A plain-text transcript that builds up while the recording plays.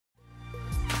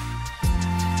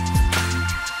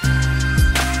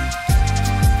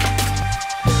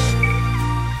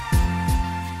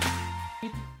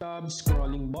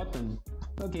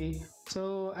Okay,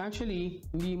 so actually,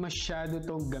 hindi masyado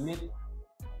itong gamit.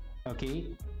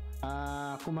 Okay?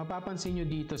 Kung mapapansin nyo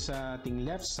dito sa ating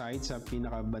left side, sa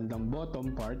pinakabandang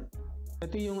bottom part,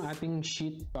 ito yung ating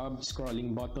sheet tab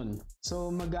scrolling button.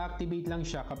 So, mag-activate lang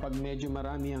siya kapag medyo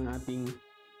marami ang ating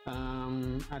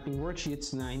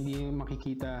worksheets na hindi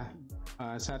makikita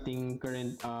sa ating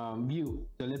current view.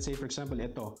 So, let's say for example,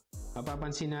 ito.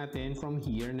 Mapapansin natin from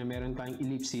here na meron tayong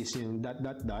ellipsis, yung dot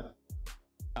dot dot.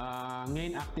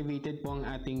 Ngayon activated po ang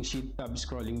ating sheet tab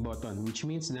scrolling button, which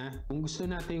means na kung gusto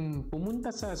nating pumunta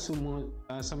sa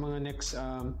mga next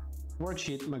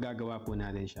worksheet, magagawa po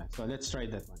natin siya. So let's try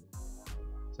that one.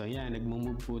 So yan,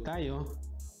 nagmo-move po tayo.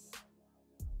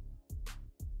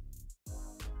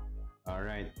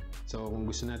 Alright, so kung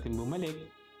gusto natin bumalik,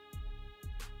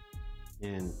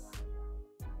 yan.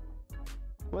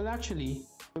 Well actually,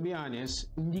 to be honest,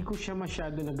 hindi ko siya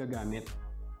masyado nagagamit.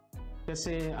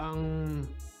 Kasi ang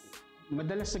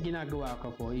madalas na ginagawa ko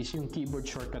po is yung keyboard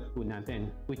shortcut po natin,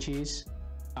 which is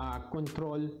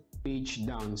control page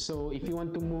down. So if you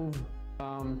want to move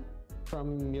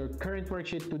from your current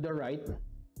worksheet to the right,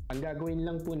 ang gagawin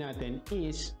lang po natin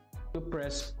is to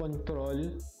press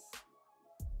control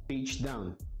page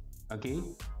down. Okay?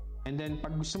 And then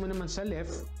pag gusto mo naman sa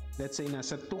left, let's say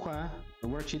nasa 2 ka,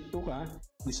 worksheet 2 ka,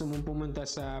 gusto mong pumunta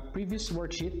sa previous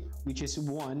worksheet, which is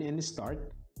 1 and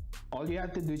start, all you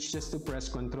have to do is just to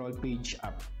press control page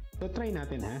up. So try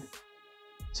natin ha.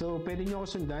 So pwede nyo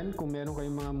ako sundan kung meron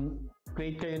kayong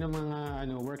create kayo ng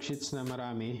mga worksheets na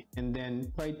marami, and then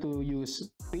try to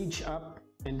use page up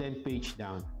and then page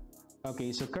down.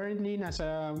 Okay, so currently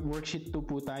nasa worksheet 2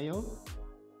 po tayo.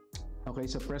 Okay,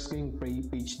 so press ko yung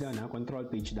page down ha, control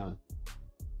page down.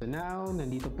 So now,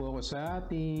 nandito po ako sa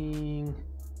ating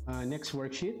next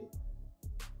worksheet.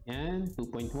 Yan,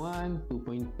 2.1,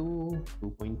 2.2,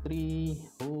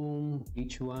 2.3, home,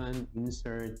 page 1,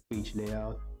 insert, page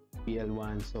layout,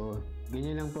 PL1. So,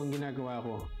 ganyan lang po ang ginagawa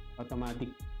ko.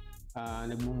 Automatic,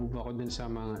 nag-move ako dun sa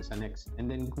next. And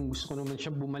then, kung gusto ko naman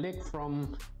siya bumalik from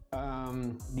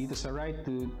dito sa right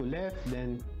to left,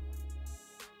 then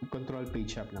control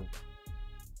page up lang.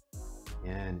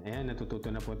 Yan, ayan, natututo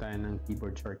na po tayo ng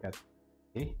keyboard shortcut.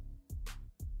 Okay?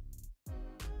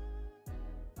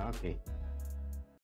 Okay.